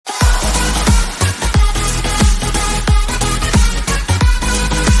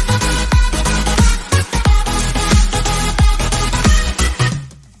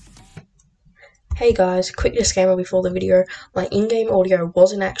Hey guys, quick disclaimer before the video. My in-game audio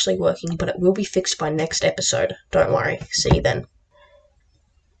wasn't actually working, but it will be fixed by next episode. Don't worry. See you then.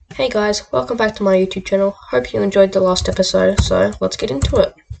 Hey guys, welcome back to my YouTube channel. Hope you enjoyed the last episode, so let's get into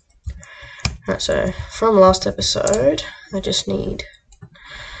it. Alright, so from last episode, I just need...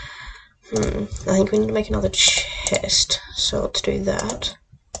 I think we need to make another chest, so let's do that.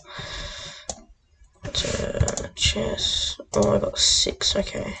 Chest... Oh, I got 6,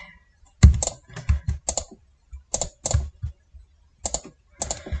 okay.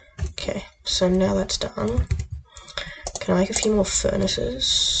 Okay, so now that's done. Can I make a few more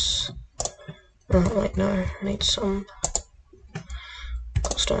furnaces? Oh, wait, no. I need some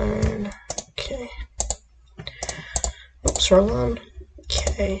cobblestone. Okay. Oops, wrong one.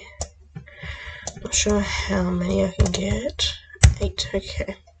 Okay. Not sure how many I can get. 8,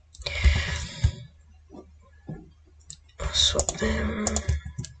 okay. I'll swap them.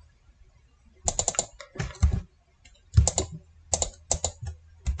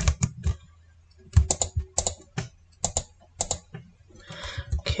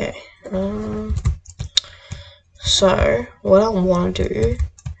 Okay. So, what I want to do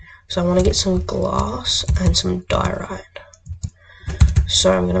is I want to get some glass and some diorite.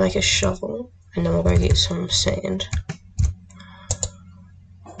 So I'm going to make a shovel and then we'll go get some sand.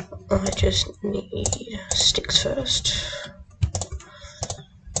 I just need sticks first.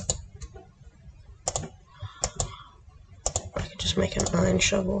 I can just make an iron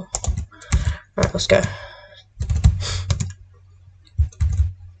shovel. Alright, let's go.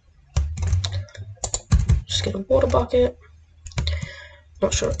 Just get a water bucket.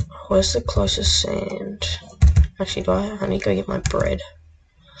 Not sure. Where's the closest sand? Actually, I need to go get my bread.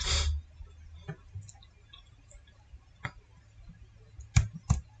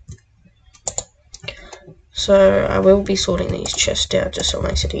 So I will be sorting these chests out just so it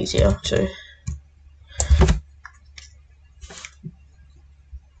makes it easier too.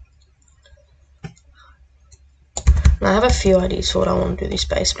 And I have a few ideas for what I want to do this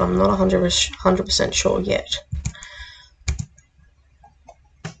base, but I'm not 100% sure yet.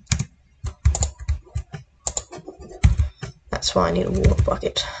 That's why I need a water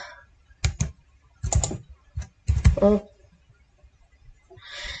bucket. Oh.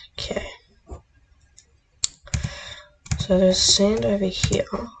 Okay. So there's sand over here.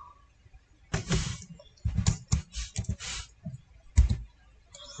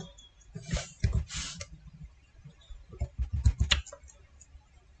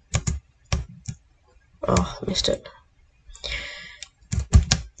 Oh, missed it.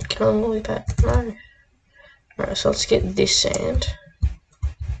 Can I move that? No. Alright, so let's get this sand.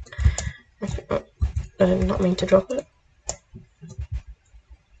 Oh, I did not mean to drop it.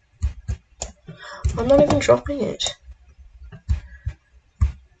 I'm not even dropping it.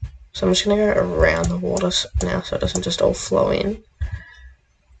 So I'm just going to go around the water now so it doesn't just all flow in.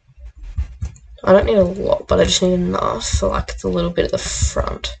 I don't need a lot, but I just need enough for like the little bit at the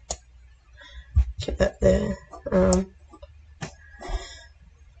front. Keep that there.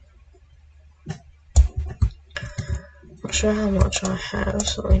 Not sure how much I have,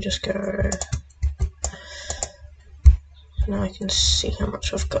 so let me just go. Now I can see how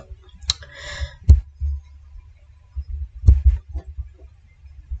much I've got.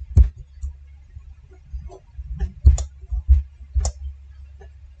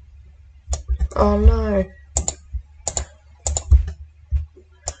 Oh no.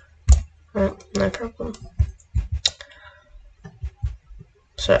 Oh, no problem.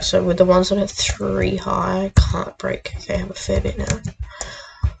 So with the ones that are 3 high, I can't break. Okay, I have a fair bit now.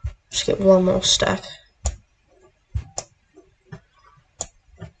 Just get one more stack.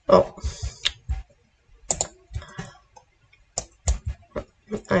 Oh.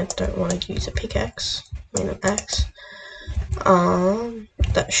 I don't want to use a pickaxe. I mean an axe.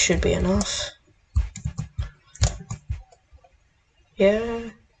 That should be enough. Yeah.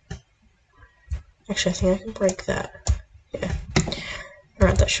 Actually, I think I can break that. Yeah.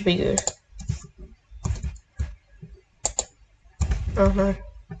 Alright, that should be good. Oh no.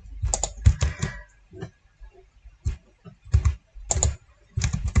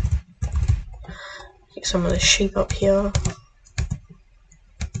 Get some of the sheep up here.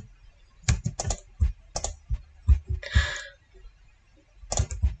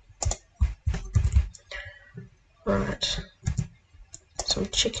 Right. Some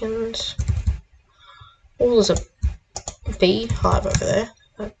chickens. Oh, there's a bee hive over there.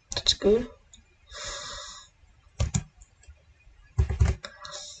 That's good.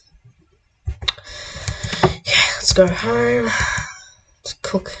 Yeah, let's go home. Let's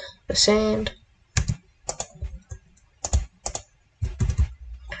cook the sand.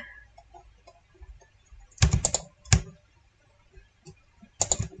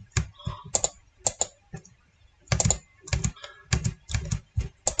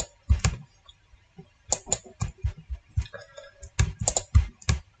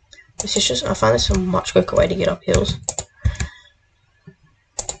 This is just, I find this a much quicker way to get up hills.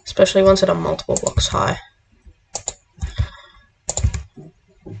 Especially ones that are multiple blocks high.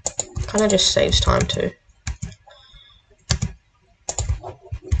 Kinda just saves time too.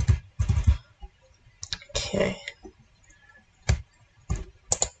 Okay.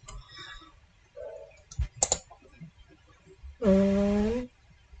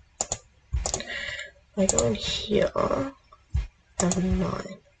 I go in here. I have 9,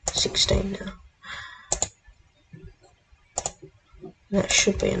 16 now. That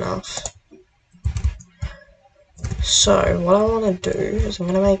should be enough. So what I want to do is I'm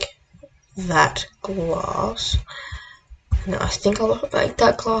going to make that glass. And I think I'll make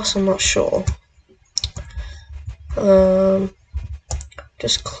that glass, I'm not sure.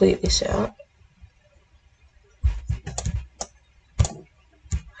 Just clear this out.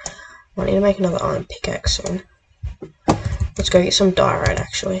 I need to make another iron pickaxe soon. Let's go get some diorite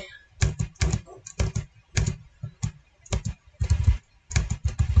actually.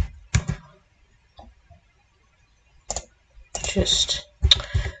 Just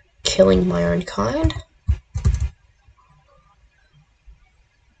killing my own kind.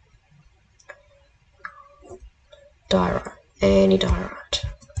 Diorite. Any diorite.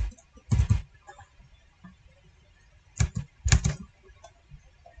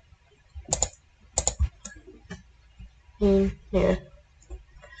 Yeah.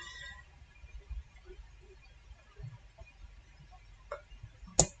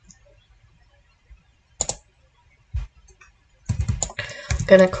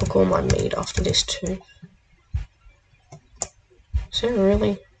 Gonna cook all my meat after this too. Is it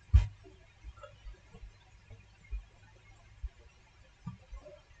really?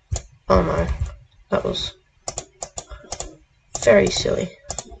 Oh no, that was very silly.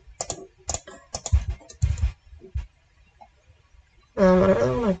 I don't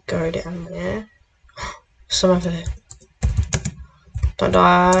really want to go down there. Some over there. Don't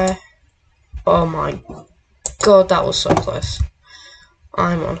die. Oh my god, that was so close.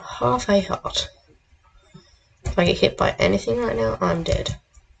 I'm on half a heart. If I get hit by anything right now, I'm dead.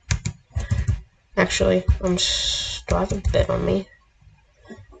 Actually, do I have a bet on me?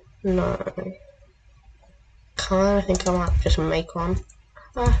 No. Kinda think I might just make one.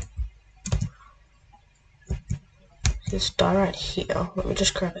 Just die right here. Let me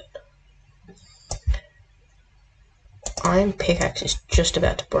just grab it. Iron pickaxe is just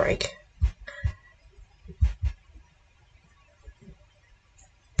about to break.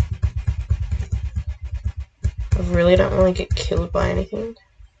 I really don't want to get killed by anything.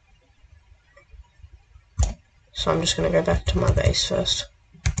 So I'm just going to go back to my base first.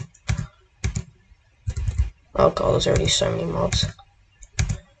 Oh god, there's already so many mobs.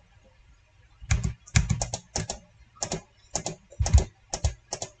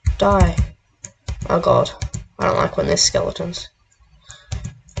 Die. Oh god, I don't like when there's skeletons.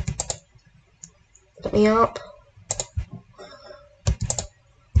 Let me up.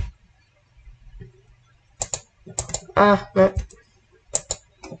 Ah, no.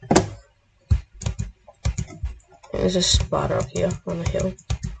 There's a spider up here on the hill.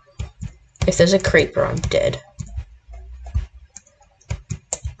 If there's a creeper, I'm dead.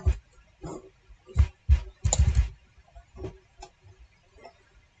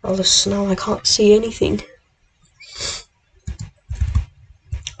 Oh, the snow, I can't see anything.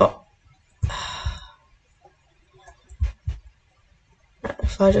 Oh.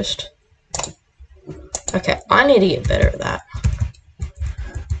 If I just... Okay, I need to get better at that.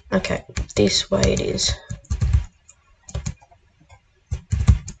 Okay, this way it is.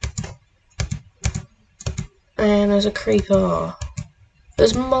 And there's a creeper.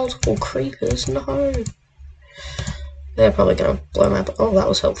 There's multiple creepers, no. They're probably gonna blow my... Oh, that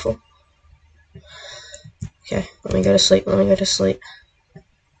was helpful. Okay, let me go to sleep, let me go to sleep.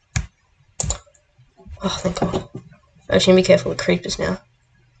 Oh, thank god. I just need to be careful with creepers now.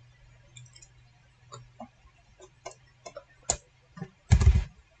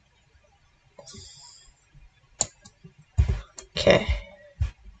 Okay.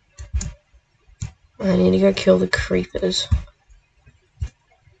 I need to go kill the creepers.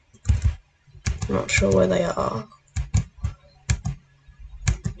 I'm not sure where they are.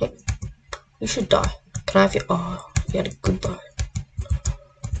 You should die. Can I have your... Oh, you had a good bow.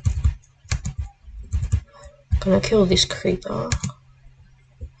 Can I kill this creeper?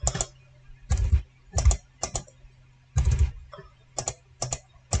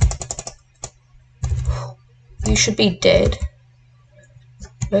 You should be dead.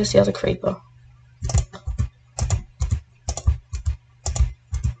 Where's the other creeper?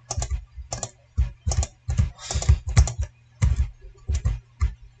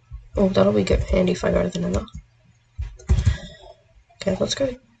 Oh, that'll be good, handy if I go to the nether. Okay, let's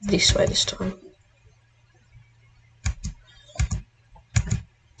go this way this time.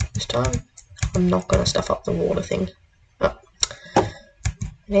 This time, I'm not gonna stuff up the water thing. Oh, I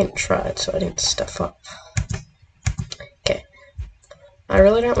didn't try it, so I didn't stuff up. Okay. I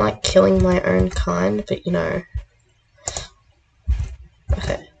really don't like killing my own kind, but you know.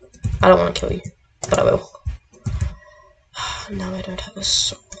 Okay. I don't want to kill you, but I will. No, I don't have a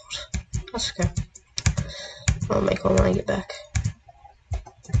sword. That's okay. I'll make one when I get back.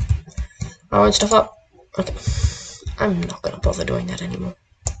 I won't stuff up. Okay. I'm not gonna bother doing that anymore.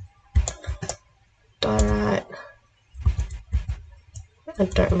 Alright. I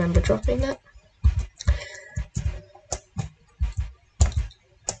don't remember dropping that.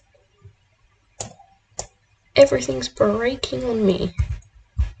 Everything's breaking on me.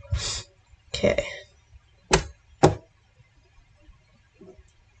 Okay.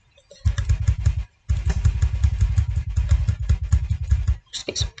 Just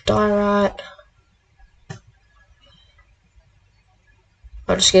get some diorite.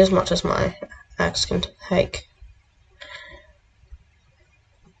 I'll just get as much as my axe can take.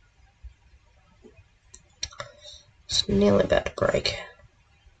 It's nearly about to break.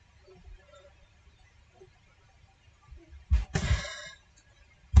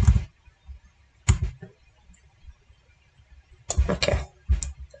 Okay.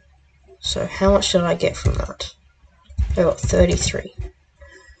 So how much did I get from that? I got 33.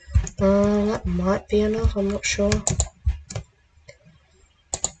 That might be enough, I'm not sure.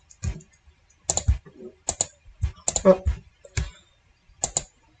 Oh.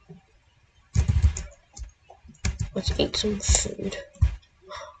 Let's eat some food.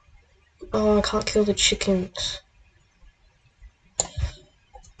 Oh, I can't kill the chickens.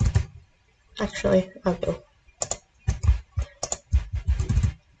 Actually, I will.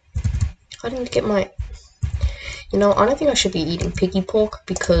 I didn't get my... You know, I don't think I should be eating piggy pork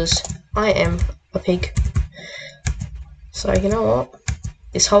because I am a pig. So, you know what?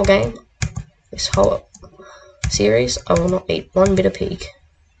 This whole game, this whole series, I will not eat one bit of pig.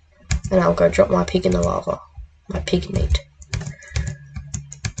 And I'll go drop my pig in the lava. My pig meat.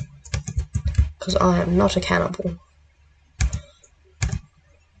 Because I am not a cannibal.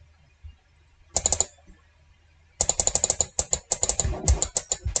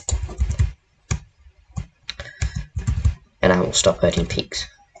 And I will stop hurting pigs.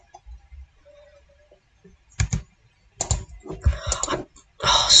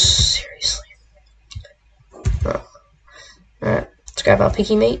 Oh, seriously. Oh. Alright, let's grab our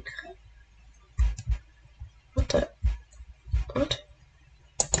piggy meat. What the? What?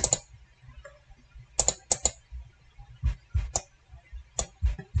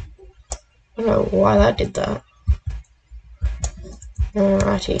 I don't know why that did that.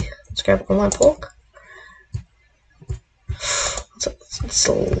 Alrighty, let's grab all my pork. That's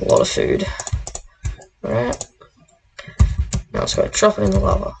a lot of food. Alright. Now let's go drop it in the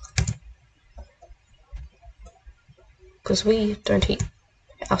lava. Because we don't eat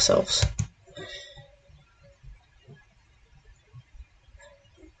ourselves.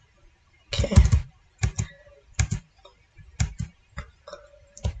 Okay.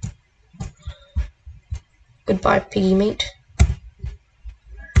 Goodbye, piggy meat.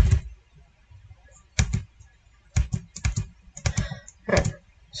 Alright,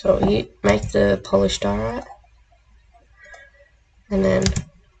 so you make the polished diorite. And then...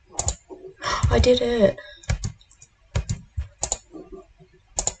 I did it!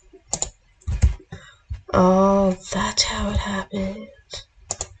 Oh, that's how it happens.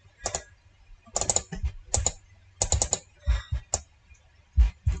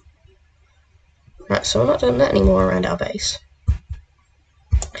 Right, so we're not doing that anymore around our base.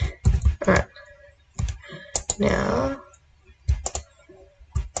 Alright. Now...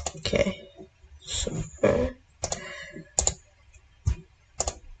 Okay. So...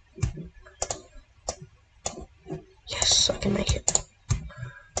 Yes, I can make it.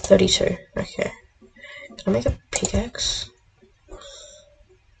 32. Okay. Can I make a pickaxe?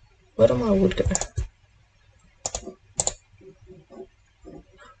 Where did my wood go?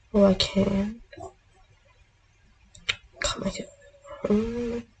 Oh, I can. Can't make it.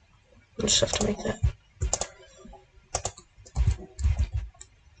 I just have to make that.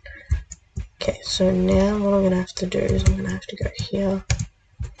 Okay, so now what I'm gonna have to do is I'm gonna have to go here.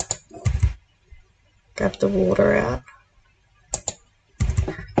 Grab the water out.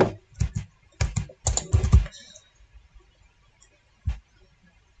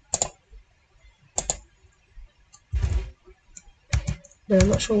 Now, I'm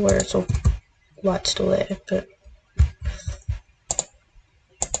not sure where it's all light's still there, but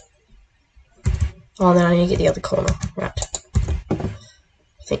Oh, then I need to get the other corner. Right. I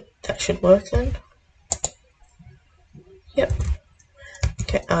think that should work then. Yep.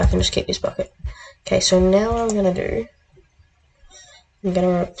 Okay, I can just keep this bucket. Okay, so now what I'm going to do, I'm going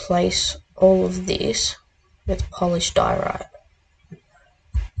to replace all of this with polished diorite.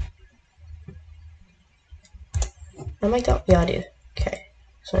 I'll make that the idea. Okay,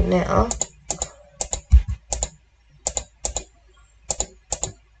 so now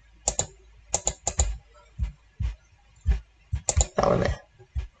that one there.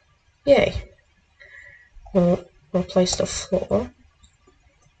 Yay. We'll replace the floor.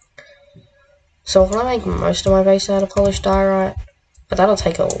 So I'm going to make most of my base out of polished diorite, but that'll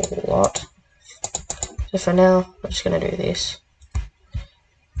take a lot. So for now, I'm just going to do this.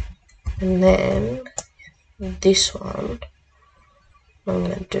 And then this one, what I'm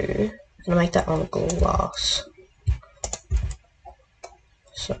going to do, I'm going to make that on glass.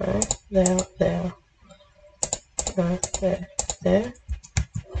 So, there, there, there, there.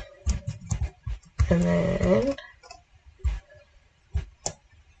 And then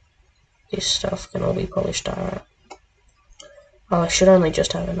this stuff can all be polished diorite. Oh, I should only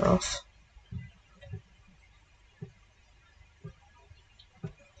just have enough.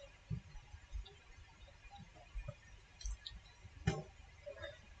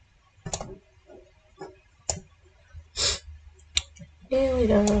 Nearly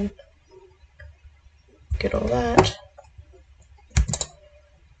done. Get all that.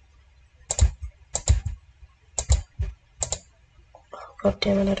 Oh, God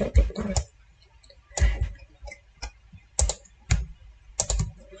damn it, I don't think no.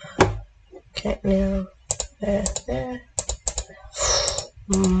 Okay, now there, there.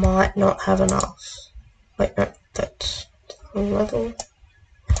 Might not have enough. Wait, no, that's the level.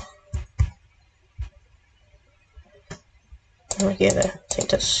 Oh, yeah, there. I think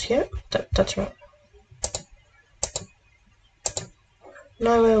that's, yeah, that's right.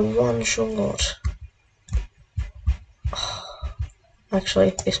 No, we're one short. Oh,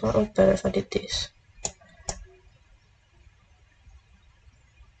 actually, this might look better if I did this.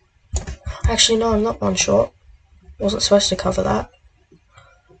 Actually, no, I'm not one short. Wasn't supposed to cover that.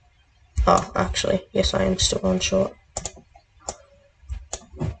 Oh, actually, yes, I am still one short.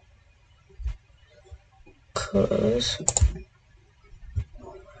 Because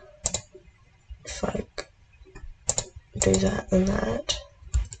if I do that and that,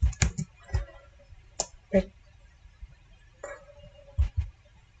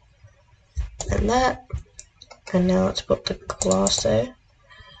 and that, and now let's put the glass there,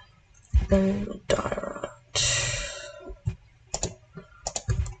 and diorite.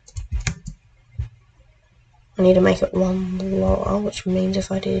 I need to make it one lower, which means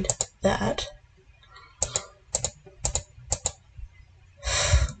if I did that.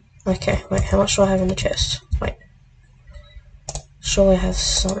 Okay, wait, how much do I have in the chest? Wait. Surely I have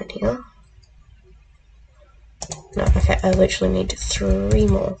some in here. No, okay, I literally need 3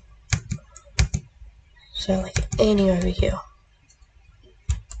 more. So, like, any over here.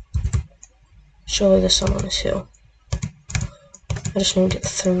 Surely there's some on this hill. I just need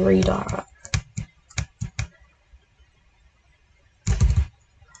 3 diorite.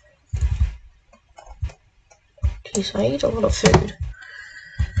 Jeez, I eat a lot of food.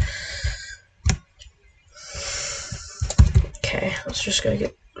 Okay, let's just go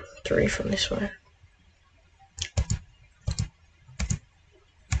get 3 from this way.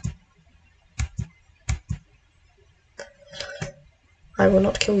 I will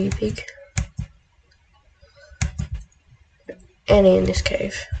not kill you, pig. Any in this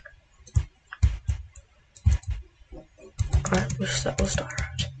cave. Alright, wish that was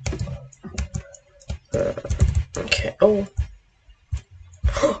diorite. Okay, oh.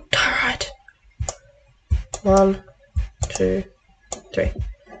 Diorite! 1, 2, 3.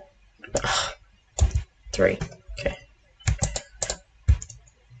 3. Okay.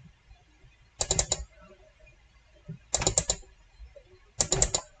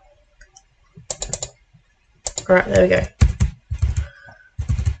 Alright, there we go.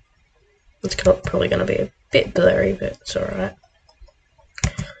 It's probably going to be a bit blurry, but it's alright.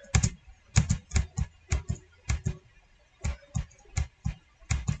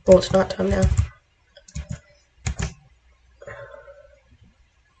 Well, it's night time now.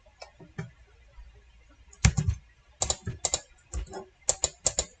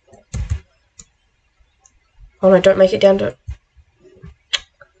 Oh no, don't make it down to...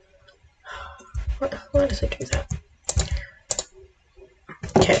 Why does it do that?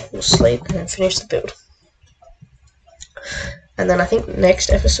 Okay, we'll sleep and then finish the build. And then I think next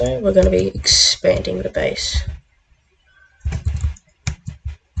episode we're going to be expanding the base.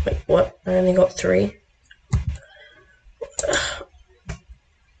 Wait, what? I only got 3.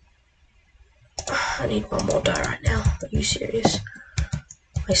 I need one more die right now. Are you serious?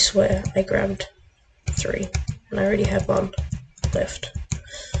 I swear I grabbed 3 and I already have 1 left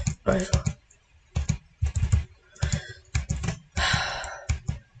over.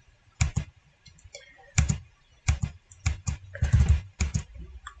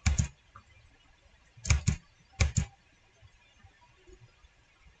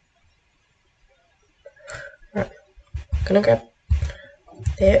 Right, gonna grab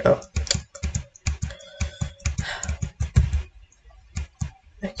there. Oh,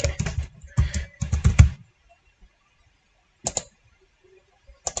 okay.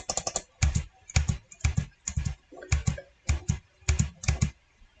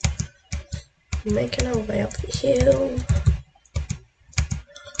 Making our way up the hill.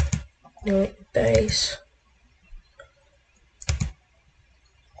 Nearly at the base.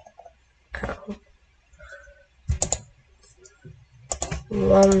 Ow.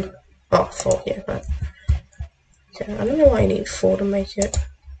 1. Oh, 4, yeah, right. Okay, I don't know why I need 4 to make it.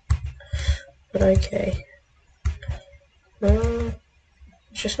 But okay. Let's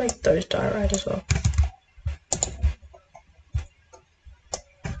just make those die right as well.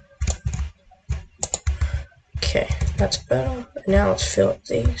 Okay, that's better. Now let's fill up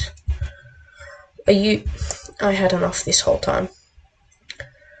these. I had enough this whole time.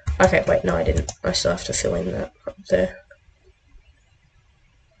 Okay, wait, no I didn't. I still have to fill in that up there.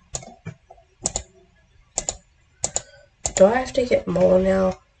 Do I have to get more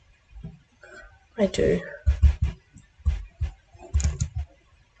now? I do.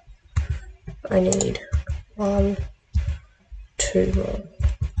 I need 1, 2 more.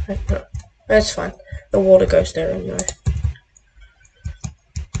 No, that's fine. The water goes there anyway.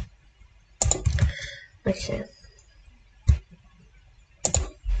 Okay.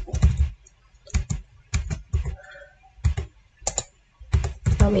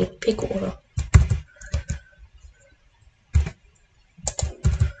 I mean, pig water.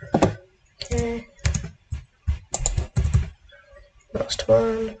 Okay. Last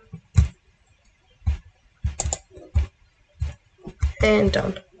one. And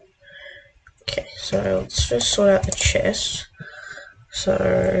done. Okay, so let's just sort out the chest.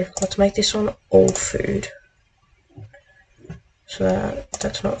 So let's make this one all food. So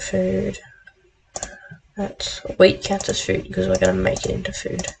that's not food. That's wheat counts as food because we're gonna make it into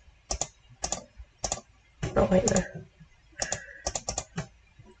food. Oh wait, no.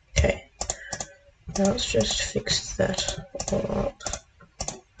 Okay. Now let's just fix that all up.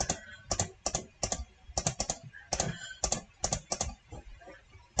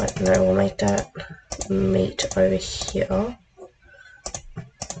 Wait, no, we'll make that meat over here.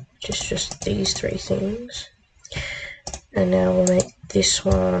 Just these 3 things. And now we'll make this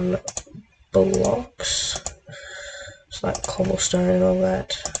one blocks. It's like cobblestone and all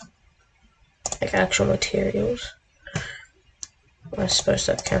that. Like actual materials. I suppose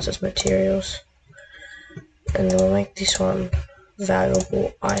that counts as materials. And then we'll make this one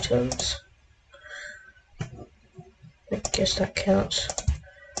valuable items. I guess that counts.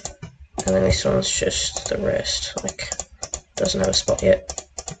 And then this one's just the rest. Like, doesn't have a spot yet.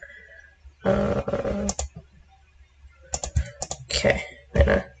 Okay, I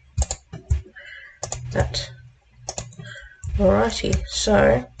know. That. Alrighty,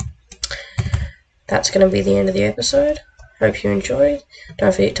 so that's going to be the end of the episode. Hope you enjoyed.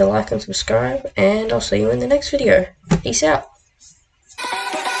 Don't forget to like and subscribe, and I'll see you in the next video. Peace out.